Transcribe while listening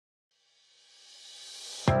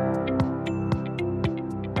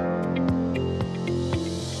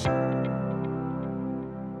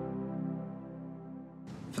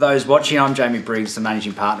For those watching, I'm Jamie Briggs, the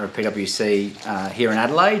Managing Partner of PwC here in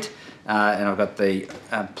Adelaide, and I've got the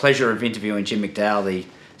pleasure of interviewing Jim McDowell, the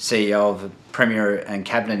CEO of the Premier and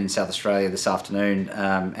Cabinet in South Australia this afternoon,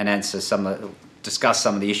 and discuss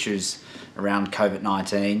some of the issues around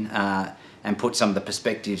COVID-19 and put some of the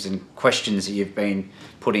perspectives and questions that you've been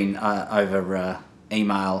putting over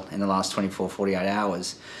email in the last 48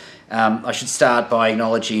 hours. I should start by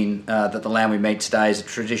acknowledging that the land we meet today is a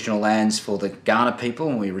traditional lands for the Kaurna people,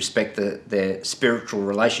 and we respect their spiritual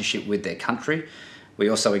relationship with their country. We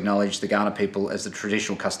also acknowledge the Kaurna people as the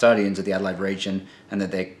traditional custodians of the Adelaide region, and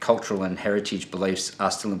that their cultural and heritage beliefs are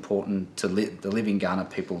still important to the living Kaurna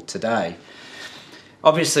people today.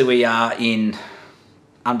 Obviously, we are in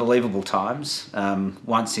unbelievable times,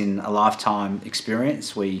 once in a lifetime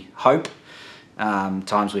experience, we hope.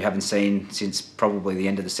 Times we haven't seen since probably the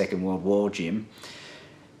end of the Second World War, Jim.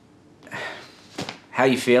 How are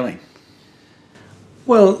you feeling?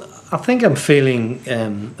 Well, I think I'm feeling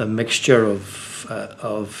a mixture of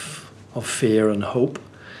fear and hope,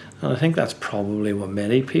 and I think that's probably what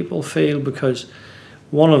many people feel, because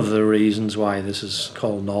one of the reasons why this is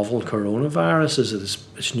called novel coronavirus is that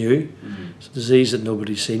it's new. Mm-hmm. It's a disease that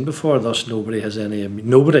nobody's seen before, thus nobody has any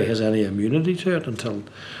immunity to it until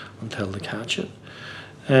they catch it.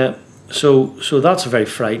 So that's a very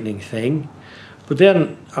frightening thing. But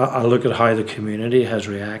then I look at how the community has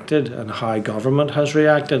reacted and how government has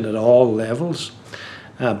reacted at all levels,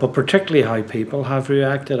 but particularly how people have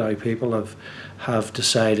reacted, how people have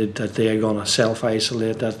decided that they are going to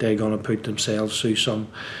self-isolate, that they're going to put themselves through some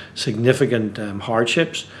significant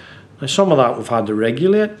hardships. Now, some of that we've had to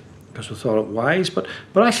regulate because we thought it wise, but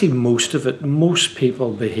actually most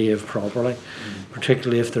people behave properly,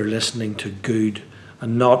 particularly if they're listening to good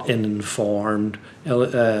and not informed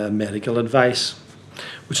medical advice.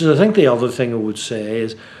 Which is, I think, the other thing I would say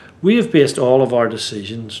is we have based all of our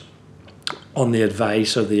decisions on the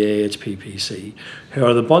advice of the AHPPC, who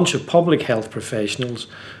are the bunch of public health professionals,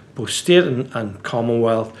 both state and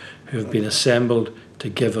Commonwealth, who have been assembled to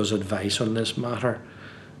give us advice on this matter.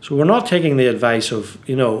 So we're not taking the advice of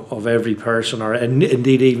every person, or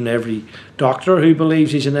indeed even every doctor who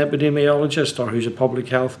believes he's an epidemiologist or who's a public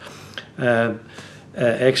health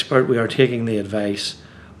expert. We are taking the advice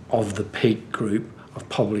of the peak group of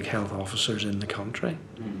public health officers in the country.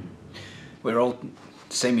 We're all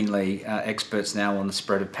seemingly experts now on the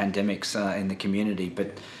spread of pandemics in the community,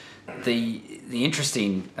 but the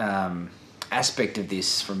interesting aspect of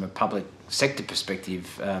this from a public sector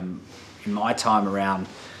perspective, in my time around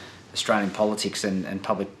Australian politics and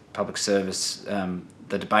public service,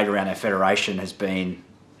 the debate around our federation has been,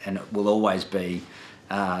 and it will always be,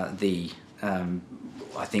 I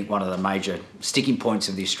think one of the major sticking points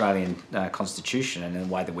of the Australian Constitution and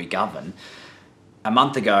the way that we govern. A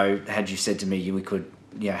month ago, had you said to me we could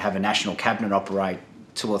have a national cabinet operate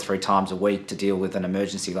 2 or 3 times a week to deal with an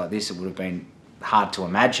emergency like this, it would have been hard to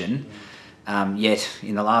imagine. Yet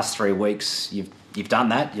in the last 3 weeks, you've done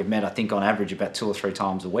that. You've met, I think, on average about 2 or 3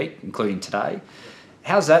 times a week, including today.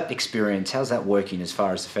 How's that experience? How's that working as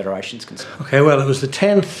far as the Federation's concerned? Okay, well, it was the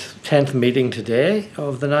 10th meeting today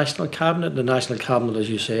of the National Cabinet. The National Cabinet, as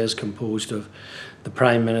you say, is composed of the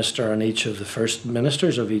Prime Minister and each of the First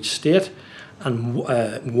Ministers of each state, and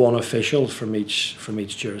one official from each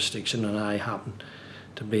jurisdiction, and I happen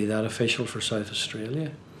to be that official for South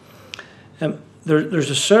Australia.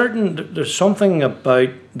 There's something about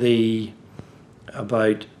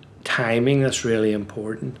timing that's really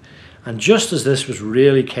important. And just as this was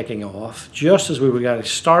really kicking off, just as we were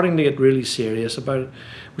starting to get really serious about it,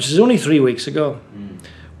 which is only 3 weeks ago,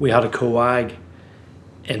 we had a COAG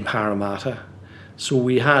in Parramatta. So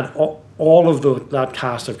we had all of that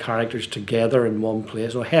cast of characters together in one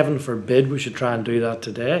place. Well, heaven forbid we should try and do that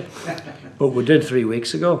today, but we did 3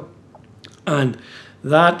 weeks ago. And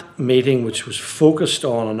that meeting, which was focused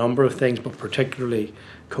on a number of things, but particularly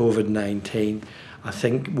COVID-19, I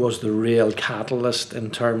think was the real catalyst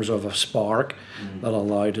in terms of a spark that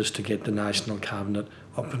allowed us to get the National Cabinet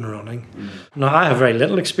up and running. Now, I have very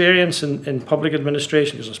little experience in public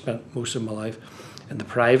administration because I spent most of my life in the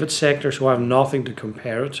private sector, so I have nothing to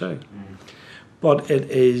compare it to. But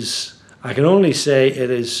I can only say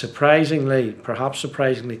it is perhaps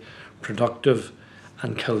surprisingly productive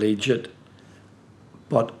and collegiate,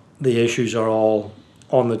 but the issues are all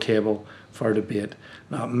on the table for debate.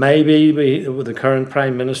 Now, maybe the current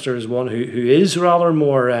Prime Minister is one who is rather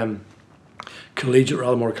more collegiate,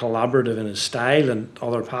 rather more collaborative in his style than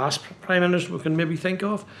other past Prime Ministers we can maybe think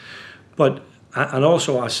of. And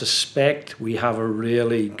also I suspect we have a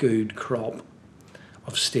really good crop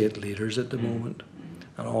of state leaders at the moment,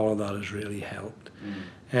 and all of that has really helped.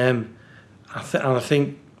 I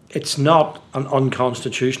think it's not an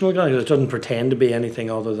unconstitutional guideline. It doesn't pretend to be anything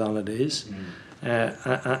other than it is.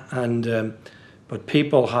 But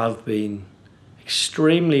people have been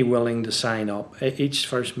extremely willing to sign up, each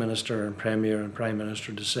First Minister and Premier and Prime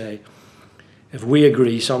Minister, to say, if we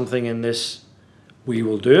agree something in this, we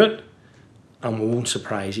will do it, and we won't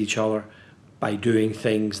surprise each other by doing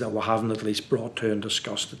things that we haven't at least brought to and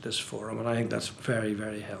discussed at this forum. And I think that's very,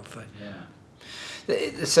 very healthy.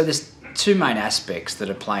 Yeah. So there's two main aspects that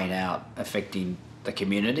are playing out affecting the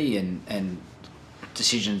community and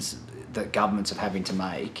decisions that governments are having to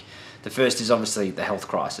make. The first is obviously the health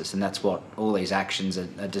crisis, and that's what all these actions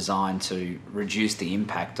are designed to reduce the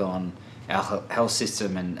impact on our health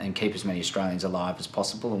system and keep as many Australians alive as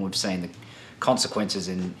possible. And we've seen the consequences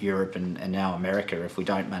in Europe and now America if we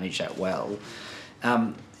don't manage that well.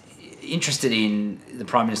 Interested in, the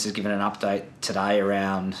Prime Minister's given an update today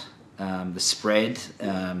around the spread,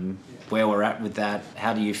 where we're at with that.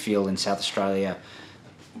 How do you feel in South Australia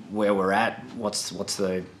where we're at? What's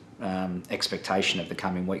the expectation of the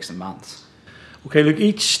coming weeks and months? Okay, look,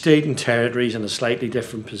 each state and territory is in a slightly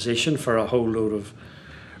different position for a whole load of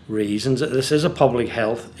reasons. This is a public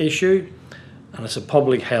health issue, and it's a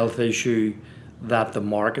public health issue that the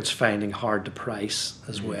market's finding hard to price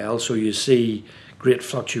as well. So you see great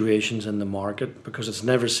fluctuations in the market because it's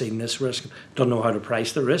never seen this risk, don't know how to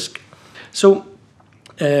price the risk. So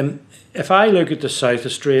if I look at the South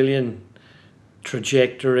Australian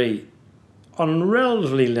trajectory on a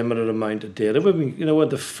relatively limited amount of data, with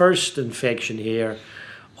the first infection here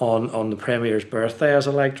on the Premier's birthday, as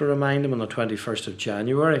I like to remind him, on the 21st of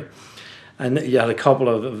January. And you had a couple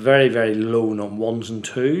of very, very low ones and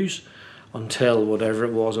twos until whatever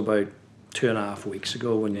it was about 2.5 weeks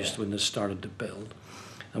ago when this started to build.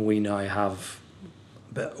 And we now have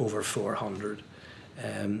a bit over 400.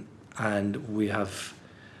 And we have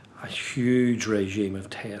a huge regime of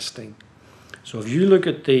testing. So if you look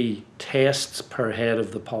at the tests per head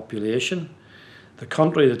of the population, the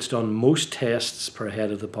country that's done most tests per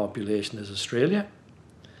head of the population is Australia,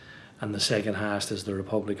 and the second highest is the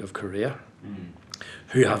Republic of Korea,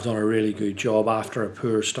 who have done a really good job after a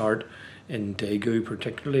poor start in Daegu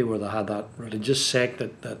particularly, where they had that religious sect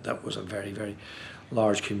that was a very, very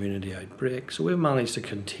large community outbreak. So we've managed to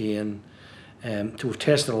contain, we've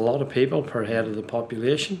tested a lot of people per head of the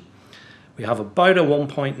population. We have about a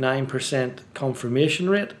 1.9% confirmation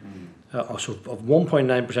rate. So of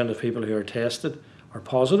 1.9% of people who are tested are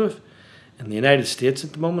positive. In the United States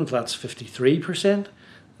at the moment, that's 53%. In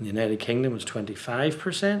the United Kingdom, it's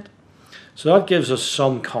 25%. So that gives us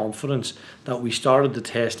some confidence that we started the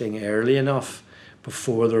testing early enough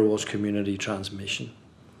before there was community transmission.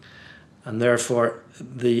 And therefore,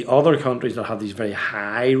 the other countries that have these very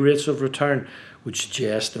high rates of return would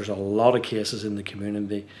suggest there's a lot of cases in the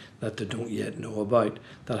community that they don't yet know about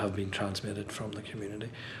that have been transmitted from the community.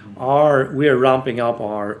 We are ramping up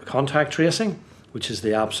our contact tracing, which is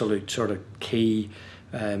the absolute sort of key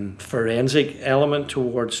forensic element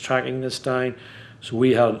towards tracking this down. So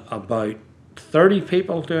we had about 30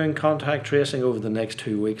 people doing contact tracing. Over the next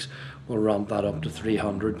 2 weeks. We'll ramp that up to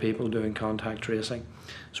 300 people doing contact tracing.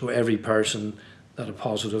 So every person that a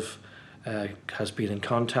positive has been in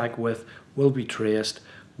contact with will be traced,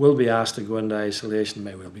 will be asked to go into isolation,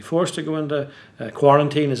 may well be forced to go into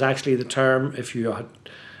quarantine is actually the term if you are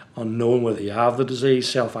unknown whether you have the disease.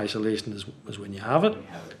 Self-isolation is when you have it,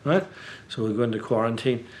 right? So we'll go into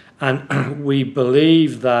quarantine. And we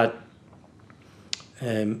believe that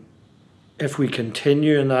if we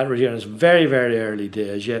continue in that regime, it's very, very early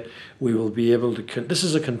days yet, we will be able to, this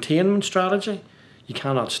is a containment strategy. You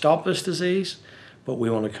cannot stop this disease, but we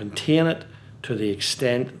want to contain it to the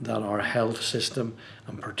extent that our health system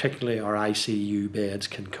and particularly our ICU beds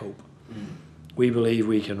can cope. We believe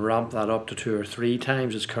we can ramp that up to 2 or 3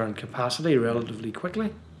 times its current capacity relatively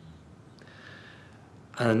quickly.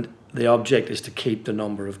 And the object is to keep the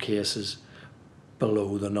number of cases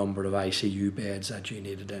below the number of ICU beds that you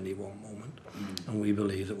need at any one moment. And we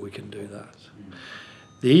believe that we can do that.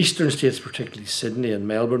 The eastern states, particularly Sydney and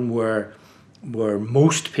Melbourne, where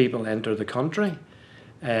most people enter the country,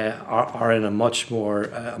 are in a much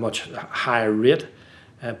higher rate.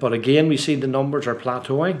 But again, we see the numbers are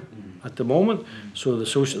plateauing at the moment. So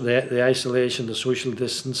the isolation, the social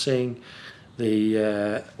distancing,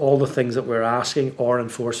 all the things that we're asking or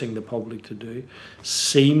enforcing the public to do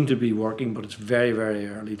seem to be working, but it's very, very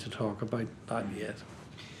early to talk about that yet.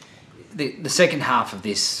 The second half of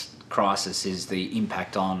this crisis is the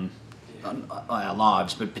impact on our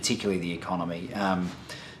lives, but particularly the economy.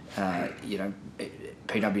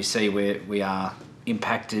 PwC, we are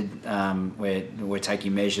impacted. We're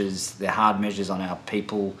taking measures. They're hard measures on our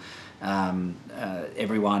people.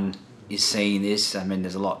 Everyone is seeing this. I mean,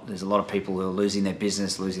 there's a lot of people who are losing their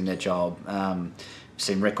business, losing their job. We've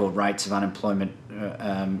seen record rates of unemployment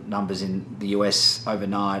numbers in the US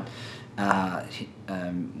overnight.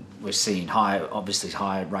 We're seeing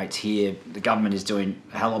higher rates here. The government is doing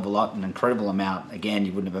a hell of a lot, an incredible amount. Again,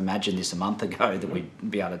 you wouldn't have imagined this a month ago that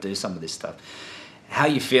we'd be able to do some of this stuff. How are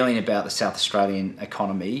you feeling about the South Australian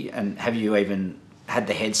economy, and have you even had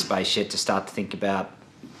the headspace yet to start to think about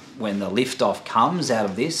when the lift-off comes out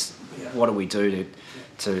of this, what do we do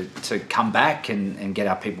to come back and get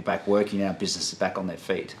our people back working, our businesses back on their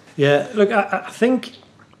feet? Yeah, look, I think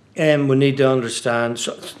we need to understand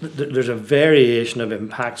there's a variation of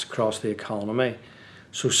impacts across the economy.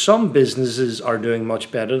 So some businesses are doing much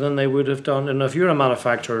better than they would have done. And if you're a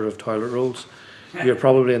manufacturer of toilet rolls, you're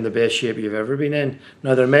probably in the best shape you've ever been in.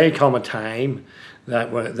 Now, there may come a time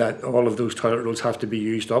that all of those toilet rolls have to be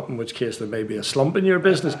used up, in which case there may be a slump in your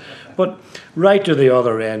business. But right to the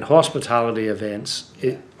other end, hospitality events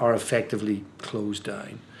are effectively closed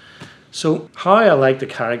down. So how I like to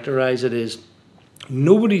characterise it is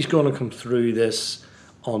nobody's going to come through this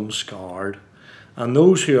unscarred, and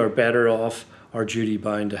those who are better off are duty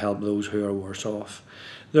bound to help those who are worse off.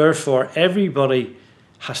 Therefore, everybody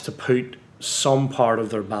has to put some part of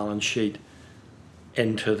their balance sheet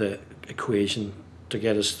into the equation to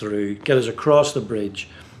get us through, get us across the bridge,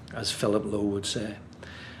 as Philip Lowe would say.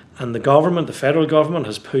 And the government, the federal government,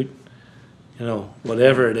 has put,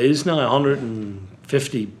 whatever it is now,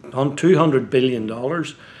 $200 billion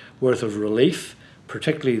worth of relief,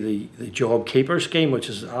 particularly the Job Keeper scheme, which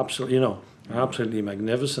is absolutely, an absolutely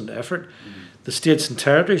magnificent effort. The states and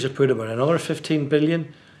territories have put about another 15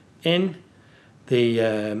 billion in.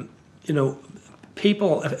 The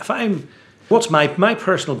people. What's my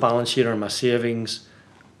personal balance sheet are my savings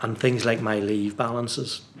and things like my leave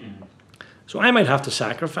balances. So I might have to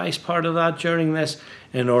sacrifice part of that during this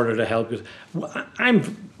in order to help with.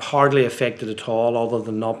 I'm hardly affected at all, other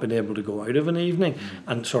than not being able to go out of an evening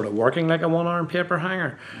and sort of working like a one-arm paper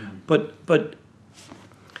hanger. But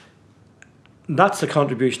that's the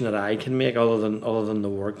contribution that I can make, other than the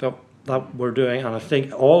work that we're doing. And I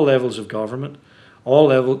think all levels of government,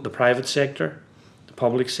 the private sector, the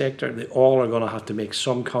public sector, they all are going to have to make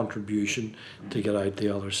some contribution to get out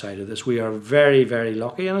the other side of this. We are very, very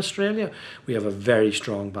lucky in Australia. We have a very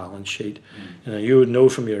strong balance sheet. You would know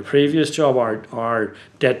from your previous job, our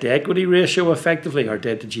debt to equity ratio, effectively, our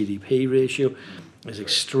debt to GDP ratio, is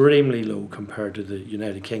extremely low compared to the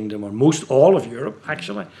United Kingdom, or all of Europe,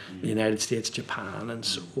 actually, the United States, Japan, and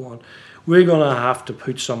so on. We're going to have to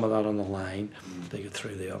put some of that on the line to get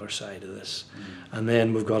through the other side of this. And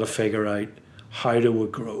then we've got to figure out, how do we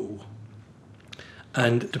grow?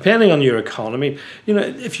 And depending on your economy,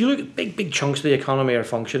 if you look at big chunks of the economy are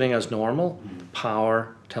functioning as normal,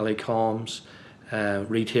 power, telecoms,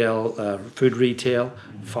 retail, food retail,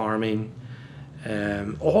 farming,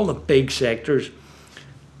 all the big sectors.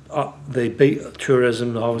 The big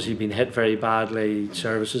tourism obviously been hit very badly.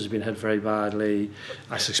 Services have been hit very badly.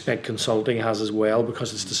 I suspect consulting has as well,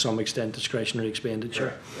 because it's to some extent discretionary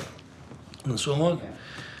expenditure, and so on.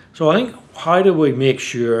 So I think, how do we make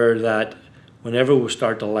sure that whenever we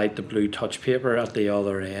start to light the blue touch paper at the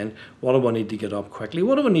other end, what do we need to get up quickly?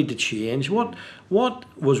 What do we need to change? What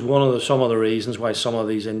was some of the reasons why some of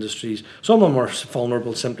these industries, some of them are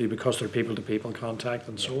vulnerable simply because they're people-to-people contact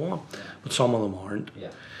and so on, but some of them aren't.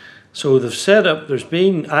 So they've set up, there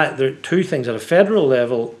are two things. At a federal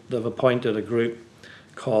level, they've appointed a group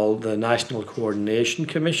called the National Coordination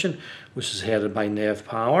Commission, which is headed by Nev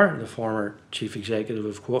Power, the former chief executive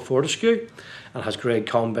of Fortescue, and has Greg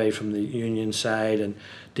Combay from the union side, and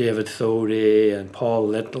David Thodey and Paul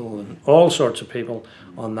Little, and all sorts of people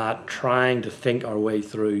on that, trying to think our way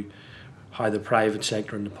through how the private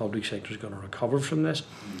sector and the public sector is going to recover from this.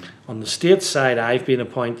 On the state side, I've been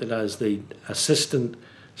appointed as the Assistant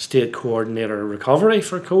State Coordinator Recovery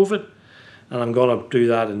for COVID, and I'm going to do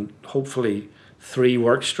that in hopefully 3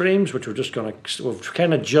 work streams, which we're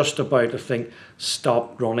kind of just about to think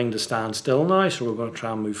stop running to stand still now, so we're going to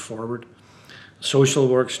try and move forward. A social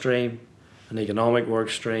work stream, an economic work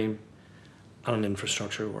stream, and an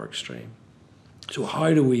infrastructure work stream. So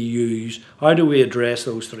how do we address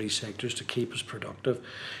those 3 sectors to keep us productive?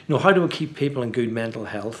 How do we keep people in good mental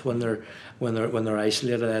health when they're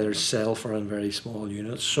isolated, either self or in very small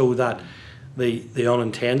units, so that the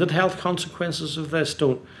unintended health consequences of this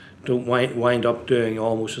don't wind up doing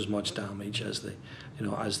almost as much damage as the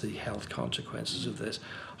health consequences of this?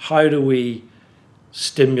 How do we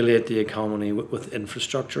stimulate the economy with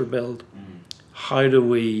infrastructure build? How do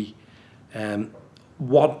we,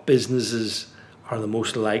 what businesses are the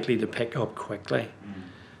most likely to pick up quickly?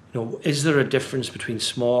 is there a difference between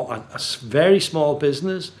a very small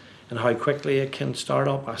business and how quickly it can start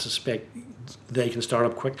up? I suspect they can start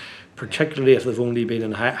up quick, particularly if they've only been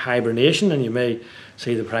in hibernation, and you may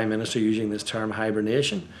see the Prime Minister using this term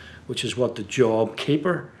hibernation, which is what the job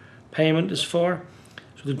keeper payment is for.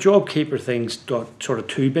 So the job keeper thing's got sort of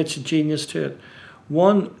two bits of genius to it.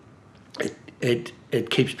 One, it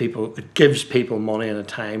gives people money in a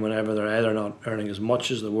time whenever they're either not earning as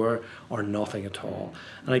much as they were or nothing at all,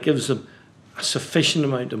 and it gives them a sufficient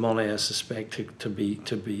amount of money, I suspect, to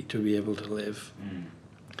be able to live.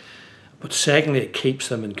 But secondly, it keeps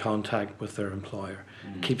them in contact with their employer.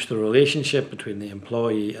 It keeps the relationship between the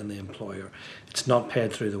employee and the employer. It's not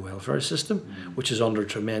paid through the welfare system, which is under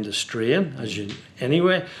tremendous strain,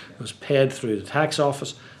 anyway. It was paid through the tax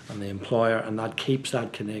office and the employer, and that keeps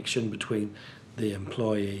that connection between the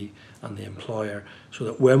employee and the employer, so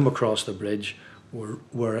that when we cross the bridge,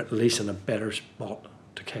 we're at least in a better spot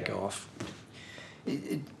to kick off.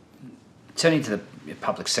 Turning to the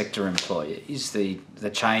public sector employees, the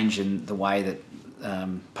change in the way that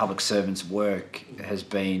public servants work has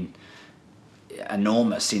been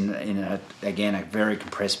enormous in a very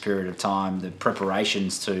compressed period of time. The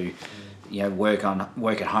preparations to work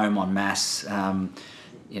at home en masse.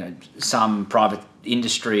 Some private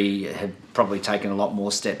industry have probably taken a lot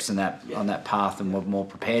more steps on that path and were more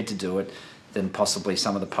prepared to do it than possibly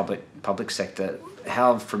some of the public sector.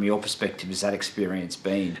 How, from your perspective, has that experience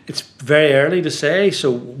been? It's very early to say.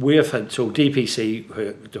 So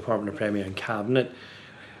DPC, Department of Premier and Cabinet,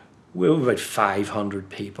 we have about 500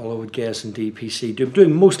 people, I would guess, in DPC,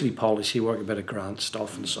 doing mostly policy work, a bit of grant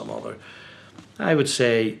stuff and some other. I would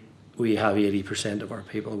say we have 80% of our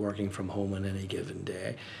people working from home on any given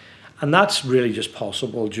day. And that's really just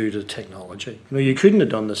possible due to technology. You couldn't have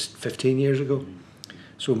done this 15 years ago.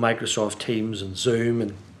 So Microsoft Teams and Zoom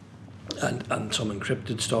and some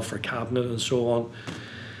encrypted stuff for Cabinet and so on.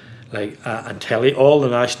 And all the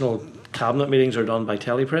national Cabinet meetings are done by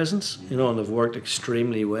telepresence, and they've worked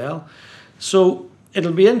extremely well. So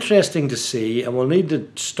it'll be interesting to see, and we'll need to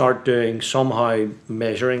start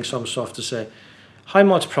measuring some stuff to say, how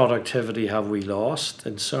much productivity have we lost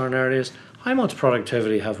in certain areas? How much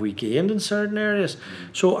productivity have we gained in certain areas?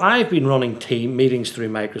 So I've been running team meetings through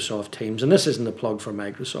Microsoft Teams, and this isn't a plug for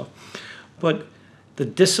Microsoft, but the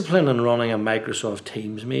discipline in running a Microsoft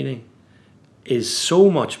Teams meeting is so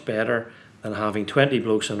much better than having 20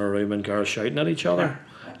 blokes in a room and girls shouting at each other.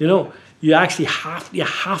 You actually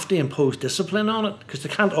have to impose discipline on it, because they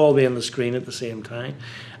can't all be on the screen at the same time.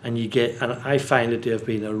 And I find it to have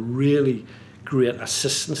been a really great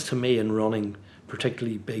assistance to me in running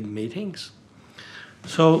particularly big meetings.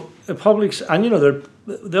 So the public, and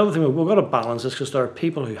the other thing, we've got to balance this, because there are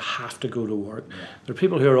people who have to go to work. There are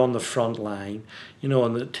people who are on the front line,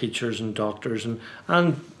 and the teachers and doctors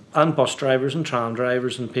and bus drivers and tram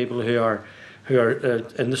drivers and people who are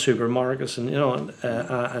in the supermarkets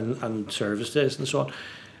and service days and so on.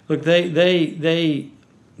 Look, they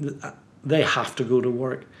have to go to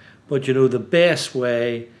work, but the best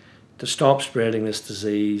way to stop spreading this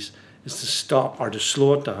disease is to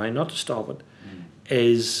slow it down, not to stop it,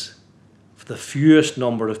 is the fewest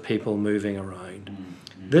number of people moving around.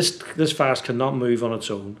 This virus cannot move on its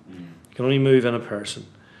own. It can only move in a person.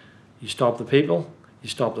 You stop the people, you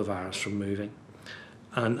stop the virus from moving.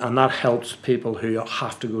 And that helps people who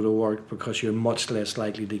have to go to work, because you're much less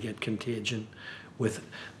likely to get contagion with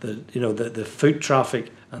the foot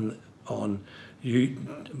traffic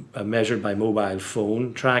measured by mobile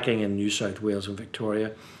phone tracking in New South Wales and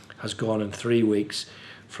Victoria has gone in 3 weeks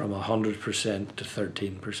from 100% to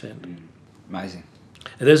 13%. Amazing.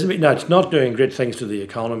 It isn't. Now, it's not doing great things to the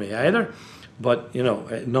economy either, but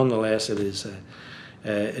nonetheless, it is.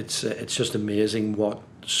 It's just amazing how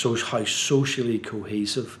socially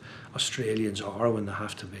cohesive Australians are when they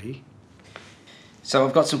have to be. So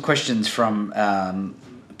I've got some questions from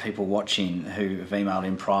people watching who have emailed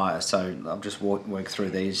in prior, so I'll just work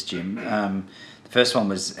through these, Jim. The first one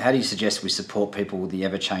was, how do you suggest we support people with the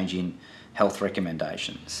ever-changing health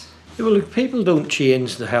recommendations? Well, look, people don't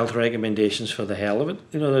change the health recommendations for the hell of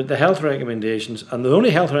it. The health recommendations, and the only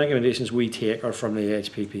health recommendations we take are from the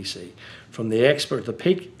HPPC, from the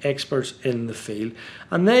peak experts in the field,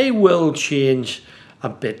 and they will change a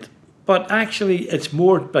bit. But actually, it's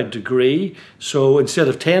more by degree. So instead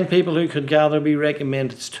of 10 people who could gather, we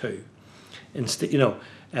recommend it's 2.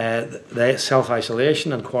 The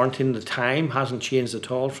self-isolation and quarantine, the time hasn't changed at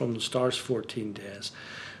all from the start, 14 days.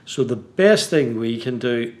 So the best thing we can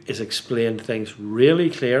do is explain things really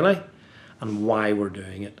clearly and why we're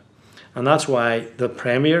doing it. And that's why the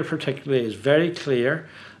Premier particularly is very clear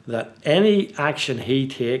that any action he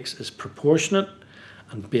takes is proportionate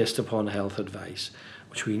and based upon health advice.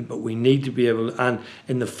 But we need to be able, and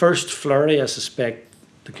in the first flurry, I suspect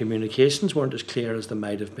the communications weren't as clear as they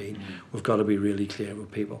might have been. We've got to be really clear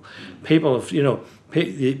with people. People have,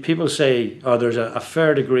 people say, oh, there's a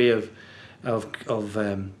fair degree of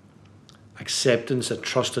acceptance that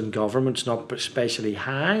trust in government's not especially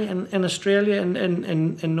high in Australia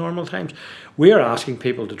in normal times. We are asking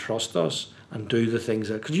people to trust us and do the things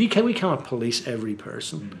that, because we cannot police every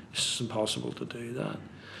person. It's impossible to do that.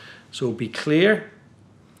 So be clear,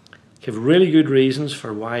 give really good reasons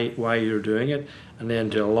for why you're doing it, and then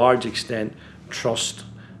to a large extent trust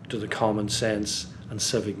to the common sense and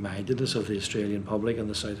civic mindedness of the Australian public and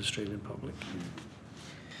the South Australian public.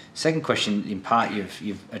 Second question, in part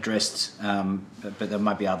you've addressed, but there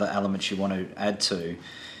might be other elements you want to add to.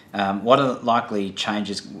 What are likely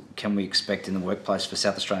changes can we expect in the workplace for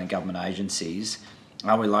South Australian government agencies?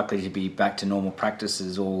 Are we likely to be back to normal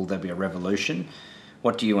practices, or will there be a revolution?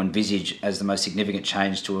 What do you envisage as the most significant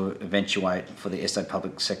change to eventuate for the SA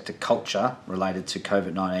public sector culture related to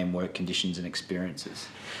COVID-19 work conditions and experiences?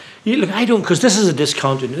 Yeah, look, I don't, because this is a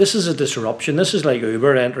discontinuity, this is a disruption. This is like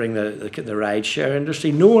Uber entering the ride-share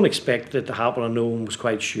industry. No one expected it to happen, and no one was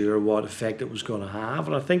quite sure what effect it was going to have.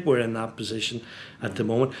 And I think we're in that position at the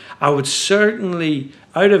moment. I would certainly,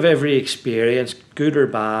 out of every experience, good or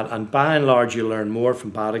bad, and by and large you learn more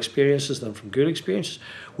from bad experiences than from good experiences,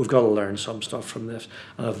 we've got to learn some stuff from this.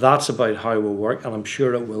 And if that's about how we work, and I'm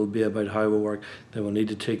sure it will be about how we work, then we'll need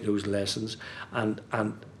to take those lessons and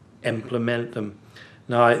implement them.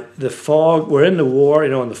 Now, the fog, we're in the war,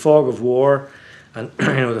 in the fog of war, and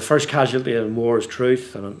the first casualty in war is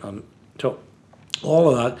truth, and so all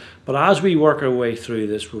of that. But as we work our way through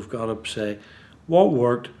this, we've got to say what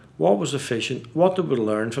worked, what was efficient, what did we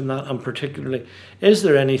learn from that, and particularly, is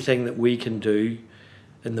there anything that we can do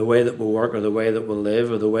in the way that we work, or the way that we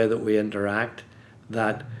live, or the way that we interact,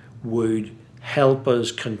 that would help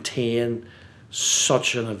us contain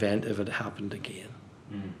such an event if it happened again?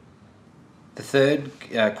 The third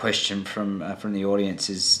question from the audience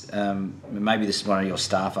is, maybe this is one of your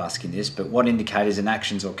staff asking this, but what indicators and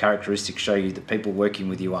actions or characteristics show you that people working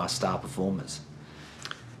with you are star performers?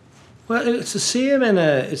 Well, it's the same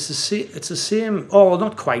it's the same. Oh,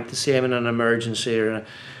 not quite the same in an emergency.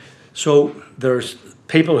 So there's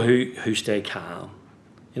people who stay calm.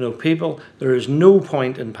 There is no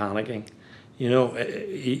point in panicking.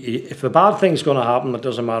 If a bad thing's going to happen, it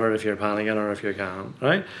doesn't matter if you're panicking or if you're calm,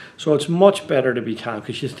 right? So it's much better to be calm,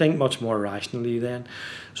 because you think much more rationally then.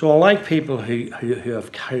 So I like people who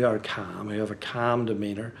are calm, who have a calm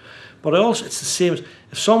demeanour. But also, it's the same.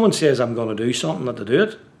 If someone says, I'm going to do something, that to do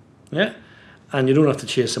it, yeah? And you don't have to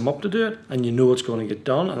chase them up to do it, and you know it's going to get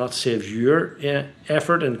done, and that saves your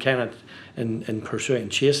effort and kind of in pursuing,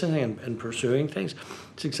 chasing and pursuing things.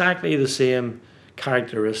 It's exactly the same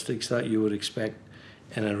characteristics that you would expect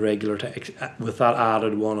in a regular with that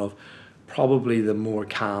added one of probably the more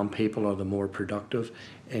calm people are the more productive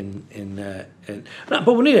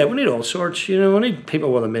but we need all sorts. We need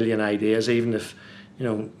people with a million ideas, even if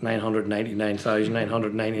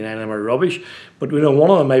 999,999 of them are rubbish, but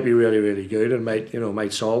one of them might be really, really good and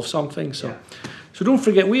might solve something. So don't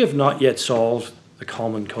forget, we have not yet solved the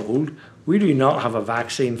common cold. We do not have a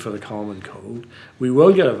vaccine for the common cold. We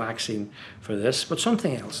will get a vaccine for this, but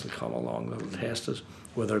something else will come along that will test us,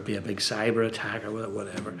 whether it be a big cyber attack or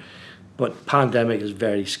whatever. But pandemic is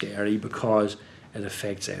very scary because it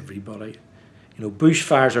affects everybody.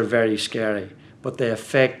 Bushfires are very scary, but they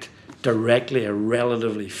affect directly a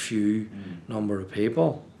relatively few number of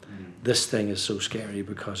people. This thing is so scary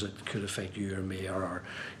because it could affect you or me, or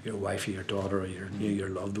your wife or your daughter, or your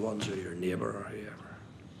loved ones, or your neighbour, or whoever.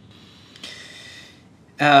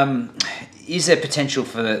 Is there potential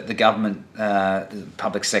for the government, the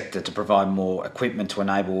public sector, to provide more equipment to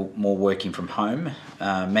enable more working from home?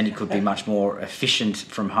 Many could be much more efficient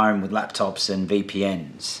from home with laptops and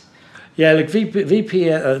VPNs. Yeah, like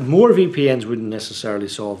VPN, more VPNs wouldn't necessarily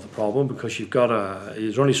solve the problem, because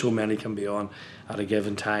there's only so many can be on at a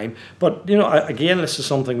given time. But again, this is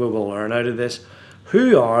something we will learn out of this.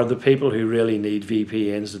 Who are the people who really need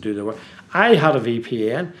VPNs to do their work? I had a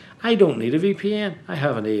VPN. I don't need a VPN. I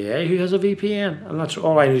have an AA who has a VPN, and that's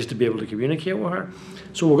all I need, is to be able to communicate with her.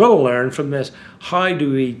 So we're going to learn from this. How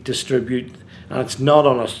do we distribute? And it's not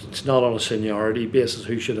on a seniority basis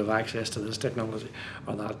who should have access to this technology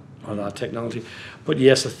or that technology. But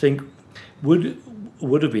yes, I think would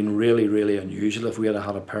have been really, really unusual if we had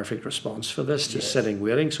had a perfect response for this, just sitting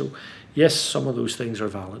waiting. So yes, some of those things are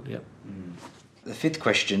valid. Yeah. The fifth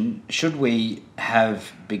question, should we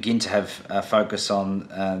begin to have a focus on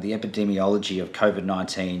the epidemiology of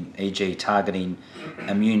COVID-19, e.g. targeting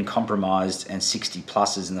immune-compromised and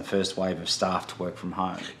 60-plussers in the first wave of staff to work from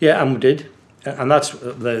home? Yeah, and we did. And that's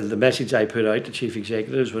the message I put out to chief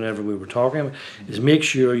executives whenever we were talking, is make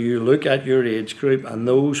sure you look at your age group and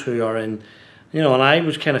those who are in, and I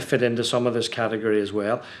would kind of fit into some of this category as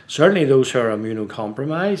well. Certainly those who are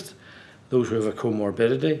immunocompromised, those who have a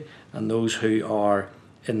comorbidity, and those who are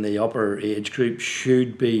in the upper age group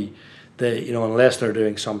should be unless they're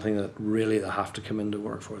doing something that really they have to come into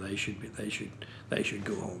work for, they should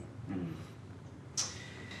go home.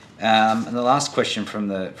 And the last question from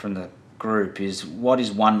the group is, what is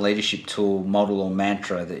one leadership tool, model or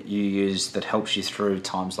mantra that you use that helps you through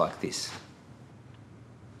times like this?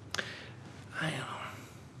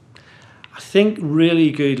 I think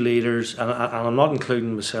really good leaders, and I'm not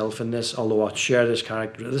including myself in this, although I share this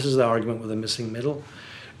character, this is the argument with the missing middle.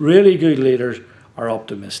 Really good leaders are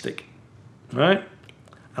optimistic, right?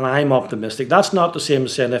 And I'm optimistic. That's not the same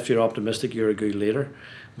as saying if you're optimistic, you're a good leader,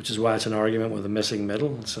 which is why it's an argument with the missing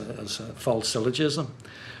middle. It's a false syllogism.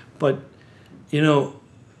 But,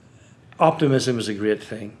 optimism is a great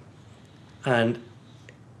thing. And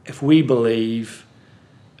if we believe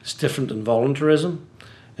it's different than voluntarism,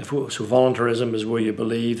 so voluntarism is where you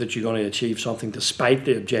believe that you're going to achieve something despite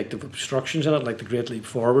the objective obstructions in it, like the Great Leap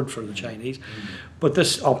Forward for the Chinese. But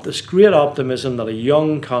this great optimism that a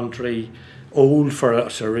young country, old for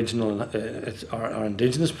its original, our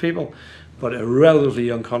indigenous people, but a relatively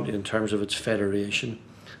young country in terms of its federation,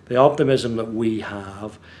 the optimism that we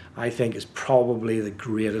have, I think, is probably the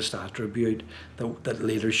greatest attribute that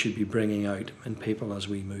leaders should be bringing out in people as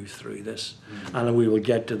we move through this. And we will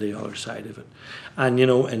get to the other side of it. And,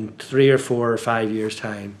 in 3 or 4 or 5 years'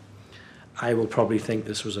 time, I will probably think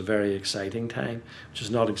this was a very exciting time, which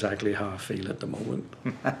is not exactly how I feel at the moment.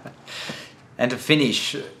 And to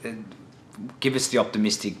finish, give us the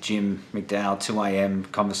optimistic Jim McDowell 2 a.m.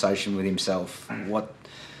 conversation with himself.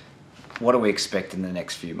 What do we expect in the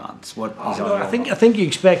next few months? I think you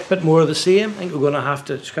expect a bit more of the same. I think we're going to have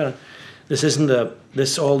to this isn't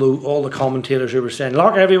although all the commentators who were saying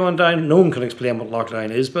lock everyone down. No one can explain what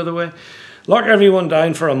lockdown is, by the way. Lock everyone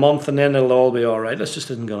down for a month and then it'll all be all right. This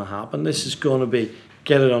just isn't going to happen. This is going to be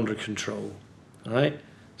get it under control, all right?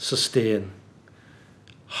 Sustain.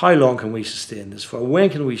 How long can we sustain this for? When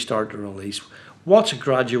can we start to release? What's a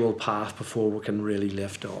gradual path before we can really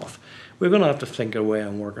lift off? We're going to have to think our way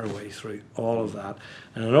and work our way through all of that.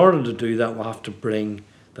 And in order to do that, we'll have to bring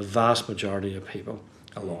the vast majority of people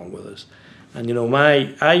along with us. And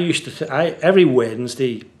every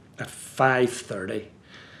Wednesday at 5:30,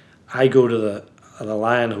 I go to the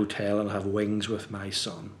Lion Hotel and have wings with my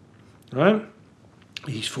son. Right?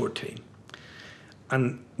 He's 14.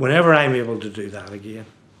 And whenever I'm able to do that again,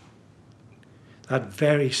 that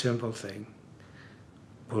very simple thing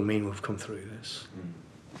will mean we've come through this.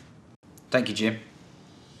 Thank you, Jim.